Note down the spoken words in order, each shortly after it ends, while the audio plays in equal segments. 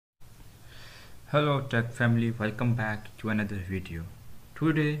Hello tech family, welcome back to another video.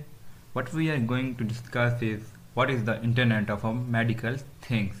 Today what we are going to discuss is what is the Internet of Medical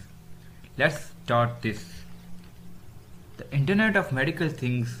Things. Let's start this. The Internet of Medical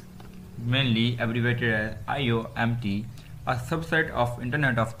Things, mainly abbreviated as IoMT, a subset of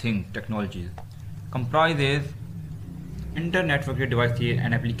Internet of Things technologies, comprises inter-networked devices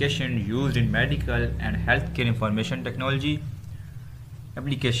and applications used in medical and healthcare information technology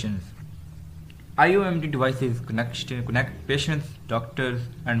applications. IoMT devices connect patients, doctors,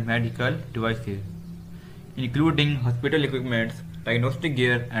 and medical devices, including hospital equipment, diagnostic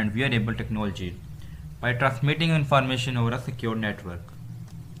gear, and wearable technology, by transmitting information over a secure network.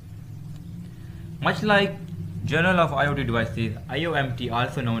 Much like Journal of IoT Devices, IoMT,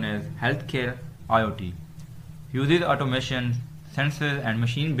 also known as Healthcare IoT, uses automation, sensors, and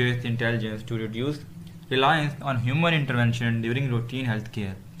machine-based intelligence to reduce reliance on human intervention during routine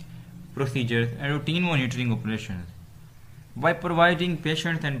healthcare procedures and routine monitoring operations. By providing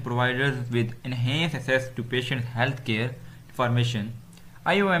patients and providers with enhanced access to patient healthcare information,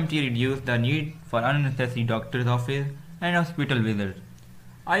 IoMT reduces the need for unnecessary doctor's office and hospital visits.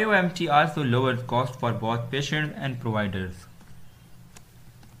 IoMT also lowers costs for both patients and providers.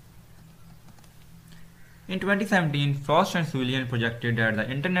 In 2017, Frost and Sullivan projected that the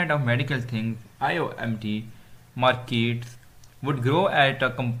Internet of Medical Things (IoMT) markets would grow at a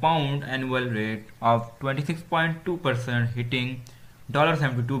compound annual rate of 26.2%, hitting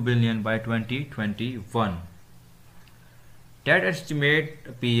 $72 billion by 2021. That estimate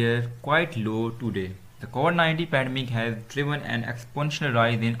appears quite low today. The COVID-19 pandemic has driven an exponential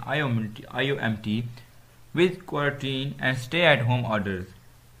rise in IoMT with quarantine and stay-at-home orders,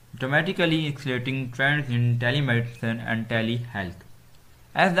 dramatically accelerating trends in telemedicine and telehealth.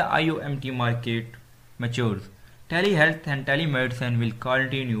 As the IoMT market matures, telehealth and telemedicine will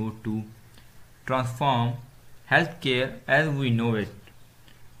continue to transform healthcare as we know it,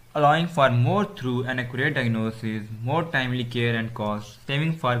 allowing for more true and accurate diagnosis, more timely care and cost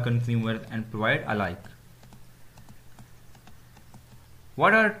saving for consumers and providers alike.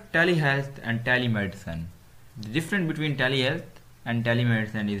 What are telehealth and telemedicine? The difference between telehealth and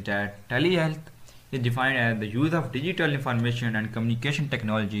telemedicine is that telehealth is defined as the use of digital information and communication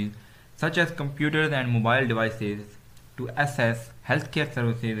technologies such as computers and mobile devices to access healthcare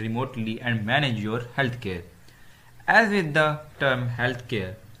services remotely and manage your healthcare. As with the term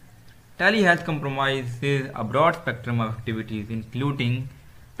healthcare, telehealth comprises a broad spectrum of activities including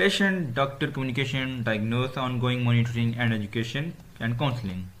patient-doctor communication, diagnosis, ongoing monitoring, and education and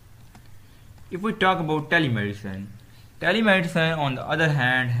counseling. If we talk about telemedicine, telemedicine on the other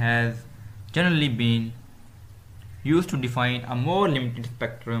hand has generally been used to define a more limited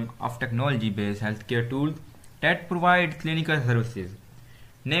spectrum of technology-based healthcare tools that provide clinical services,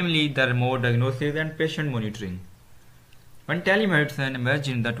 namely the remote diagnosis and patient monitoring. When telemedicine emerged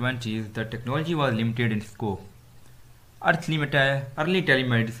in the 20s, the technology was limited in scope. Early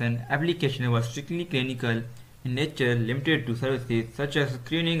telemedicine applications were strictly clinical in nature, limited to services such as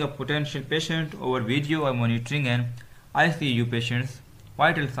screening of potential patients over video or monitoring an ICU patient's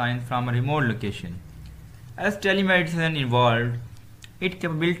vital signs from a remote location. As telemedicine evolved, its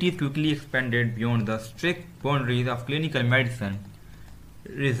capabilities quickly expanded beyond the strict boundaries of clinical medicine,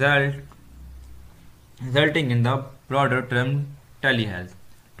 resulting in the broader term telehealth.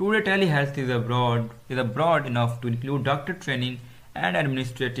 Today, telehealth is broad enough to include doctor training and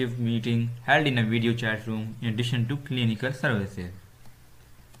administrative meetings held in a video chat room in addition to clinical services.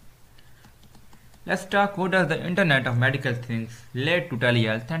 Let's talk what does the Internet of Medical Things relate to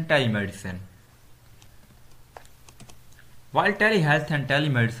telehealth and telemedicine. While telehealth and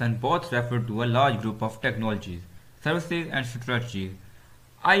telemedicine both refer to a large group of technologies, services and strategies,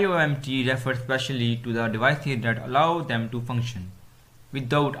 IoMT refers specially to the devices that allow them to function.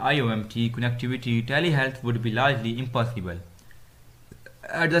 Without IoMT connectivity, telehealth would be largely impossible.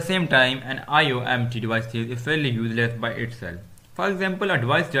 At the same time, an IoMT device is fairly useless by itself. For example, a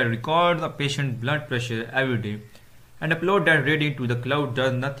device that records a patient's blood pressure every day and uploads that reading to the cloud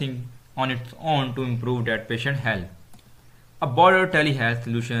does nothing on its own to improve that patient's health. A broader telehealth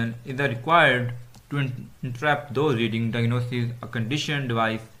solution is required to interpret those readings, diagnose a condition,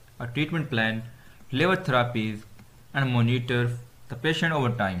 device a treatment plan, deliver therapies, and monitor the patient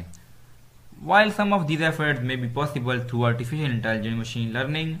over time. While some of these efforts may be possible through artificial intelligence, machine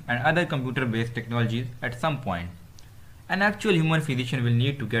learning, and other computer-based technologies at some point, an actual human physician will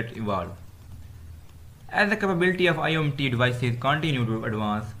need to get involved. As the capability of IoMT devices continue to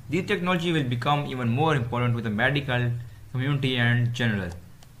advance, these technologies will become even more important to the medical community and general.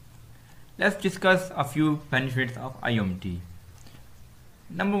 Let's discuss a few benefits of IoMT.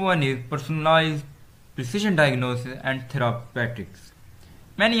 Number one is personalized precision diagnosis and therapeutics.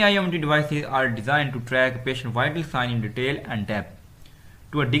 Many IoT devices are designed to track patient vital signs in detail and depth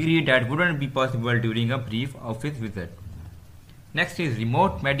to a degree that wouldn't be possible during a brief office visit. Next is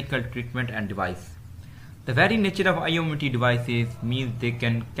remote medical treatment and device. The very nature of IoT devices means they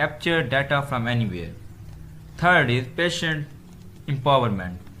can capture data from anywhere. Third is patient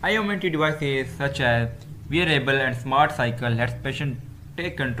empowerment. IoT devices such as wearable and smart cycle lets patients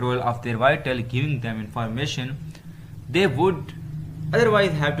take control of their vital, giving them information they would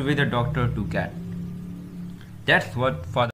otherwise have to visit a doctor to get. That's what for